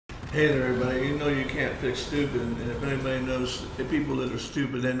Hey there, everybody. You know you can't fix stupid, and if anybody knows the people that are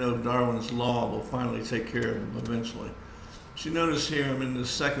stupid, they know Darwin's law will finally take care of them eventually. So you notice here I'm in the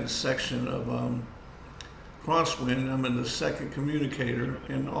second section of Crosswind. I'm in the second communicator,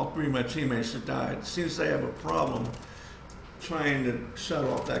 and all three of my teammates have died. It seems they have a problem trying to shut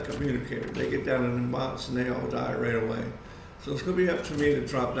off that communicator. They get down in the box and they all die right away. So it's going to be up to me to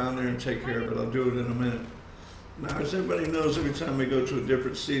drop down there and take care of it. I'll do it in a minute. Now, as everybody knows, every time we go to a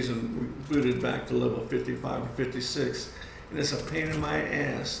different season, we booted back to level 55 or 56, and it's a pain in my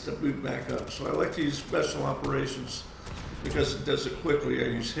ass to boot back up. So I like to use special operations because it does it quickly. I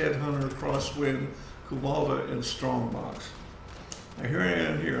use Headhunter, Crosswind, Kuvalda, and Strongbox. Now here I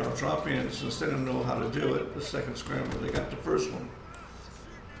am here, I'll drop in, since they don't know how to do it, the second scramble. They got the first one.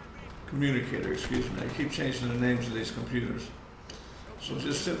 Communicator, excuse me. I keep changing the names of these computers. So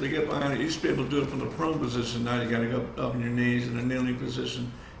just simply get behind it. You used to be able to do it from the prone position. Now you got to go up on your knees in a kneeling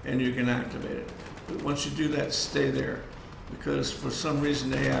position and you can activate it. But once you do that, stay there, because for some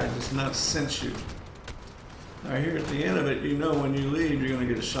reason the AI does not sense you. Now here at the end of it, you know when you leave you're going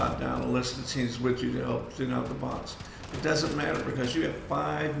to get a shot down unless the team's with you to help thin out the box. It doesn't matter because you have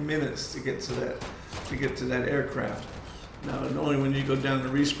 5 minutes to get to that aircraft. Now, only when you go down to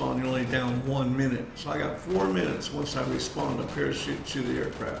respawn, you're only down 1 minute. So I got 4 minutes once I respawn to parachute to the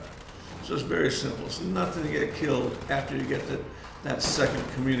aircraft. So it's very simple. It's nothing to get killed after you get that second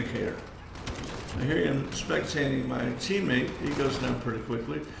communicator. Now here I'm spectating my teammate. He goes down pretty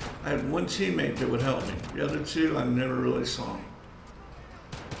quickly. I had one teammate that would help me. The other two I never really saw.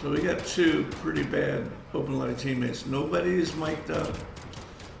 So we got two pretty bad open lobby teammates. Nobody is mic'd up.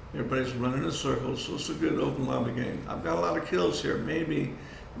 Everybody's running in circles, so it's a good open lobby game. I've got a lot of kills here, maybe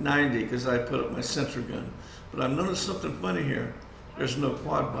 90 because I put up my sensor gun. But I've noticed something funny here. There's no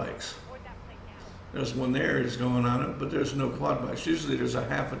quad bikes. There's one there, he's going on it, but there's no quad bikes. Usually there's a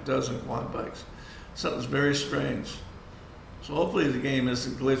half a dozen quad bikes. Something's very strange. So hopefully the game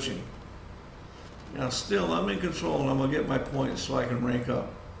isn't glitching. Now still, I'm in control and I'm gonna get my points so I can rank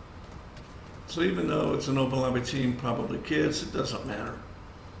up. So even though it's an open lobby team, probably kids, it doesn't matter.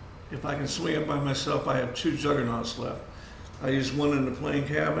 If I can swing it by myself, I have 2 juggernauts left. I use one in the plane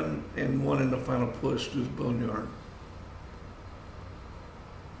cabin and one in the final push through the boneyard.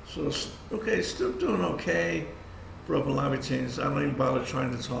 So, okay, still doing okay for open lobby teams. I don't even bother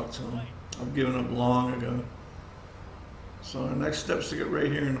trying to talk to them. I've given up long ago. So our next step is to get right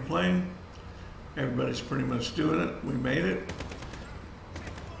here in the plane. Everybody's pretty much doing it. We made it.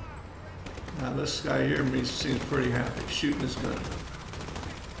 Now this guy here seems pretty happy, shooting his gun.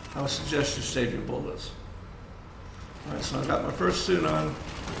 I would suggest you save your bullets. All right, so I got my first suit on.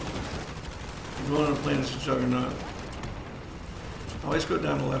 I'm going on the plane as a juggernaut. I always go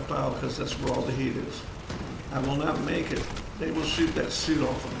down the left aisle because that's where all the heat is. I will not make it. They will shoot that suit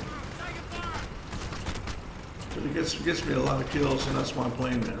off of me. But it gets me a lot of kills, and that's why I'm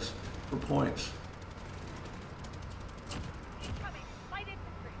playing this, for points.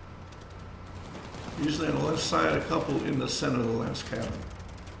 Usually on the left side, a couple in the center of the last cabin.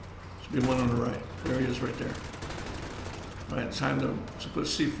 Be one on the right. There he is right there. All right, time to put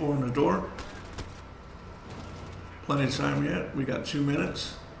C4 in the door. Plenty of time yet. We got 2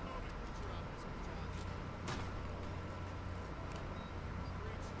 minutes.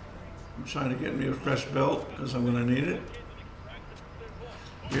 I'm trying to get me a fresh belt because I'm going to need it.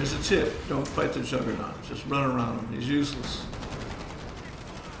 Here's a tip. Don't fight the juggernaut. Just run around him. He's useless.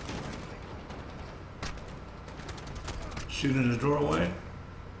 Shoot in the doorway.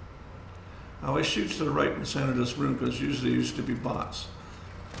 I always shoot to the right and center of this room because usually it used to be bots.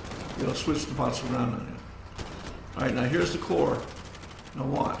 You'll switch the bots around on you. All right, now here's the core. Now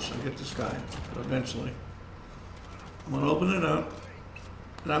watch, I'll get this guy eventually. I'm gonna open it up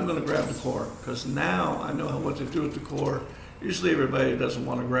and I'm gonna grab the core because now I know what to do with the core. Usually everybody doesn't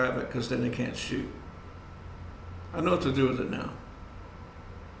want to grab it because then they can't shoot. I know what to do with it now.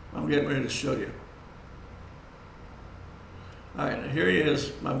 I'm getting ready to show you. All right, here he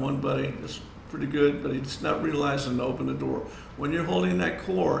is, my one buddy. It's pretty good, but he's not realizing to open the door. When you're holding that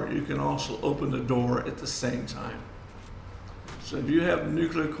core, you can also open the door at the same time. So if you have a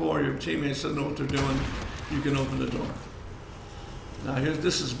nuclear core, your teammates don't know what they're doing, you can open the door. Now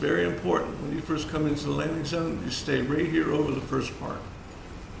this is very important. When you first come into the landing zone, you stay right here over the first part.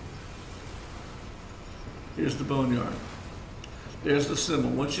 Here's the boneyard. There's the symbol.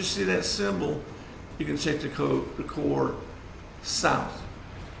 Once you see that symbol, you can take the core south.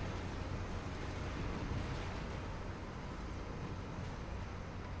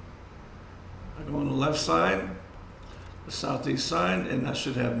 I go on the left side, the southeast side, and I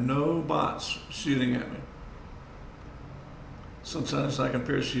should have no bots shooting at me. Sometimes I can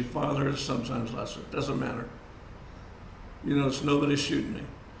parachute farther, sometimes lesser. Doesn't matter. You know, it's nobody shooting me.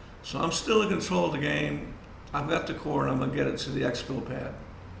 So I'm still in control of the game. I've got the core and I'm gonna get it to the exfil pad.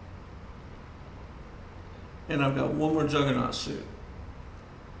 And I've got one more Juggernaut suit.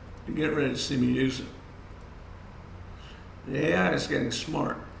 And get ready to see me use it. The AI is getting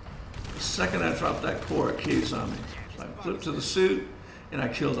smart. The second I drop that core, it keys on me. So I flip to the suit and I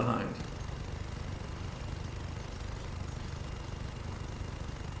kill the hind.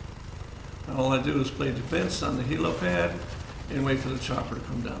 Now all I do is play defense on the helo pad and wait for the chopper to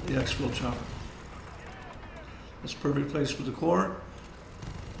come down, the exfil chopper. That's a perfect place for the core.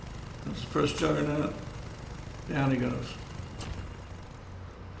 That's the first Juggernaut. Down he goes.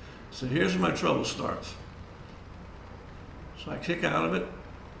 So here's where my trouble starts. So I kick out of it,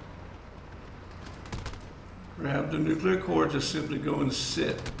 grab the nuclear core, just simply go and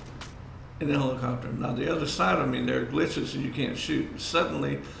sit in the helicopter. Now the other side of me, there are glitches and you can't shoot.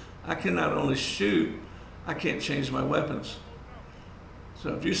 Suddenly, I can not only shoot, I can't change my weapons.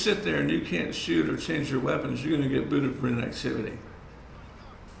 So if you sit there and you can't shoot or change your weapons, you're gonna get booted for inactivity.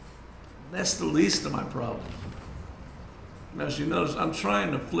 That's the least of my problem. As you notice, I'm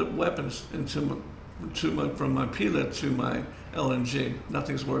trying to flip weapons from my PLET to my LMG.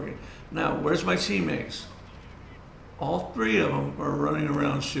 Nothing's working. Now, where's my teammates? All three of them are running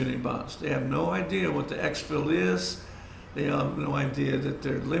around shooting bots. They have no idea what the exfil is. They have no idea that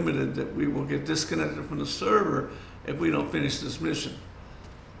they're limited, that we will get disconnected from the server if we don't finish this mission.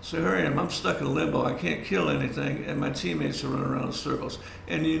 So here I am, I'm stuck in limbo. I can't kill anything, and my teammates are running around in circles.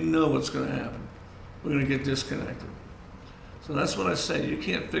 And you know what's gonna happen. We're gonna get disconnected. So that's what I say, you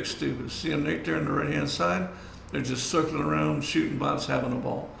can't fix stupid. See them right there on the right-hand side? They're just circling around, shooting bots, having a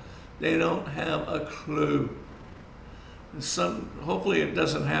ball. They don't have a clue. Hopefully it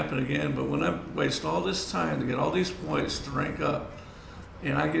doesn't happen again, but when I waste all this time to get all these points to rank up,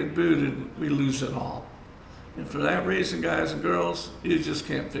 and I get booted, we lose it all. And for that reason, guys and girls, you just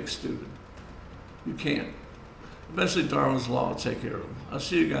can't fix stupid. You can't. Eventually Darwin's law will take care of them. I'll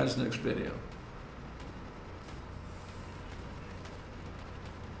see you guys next video.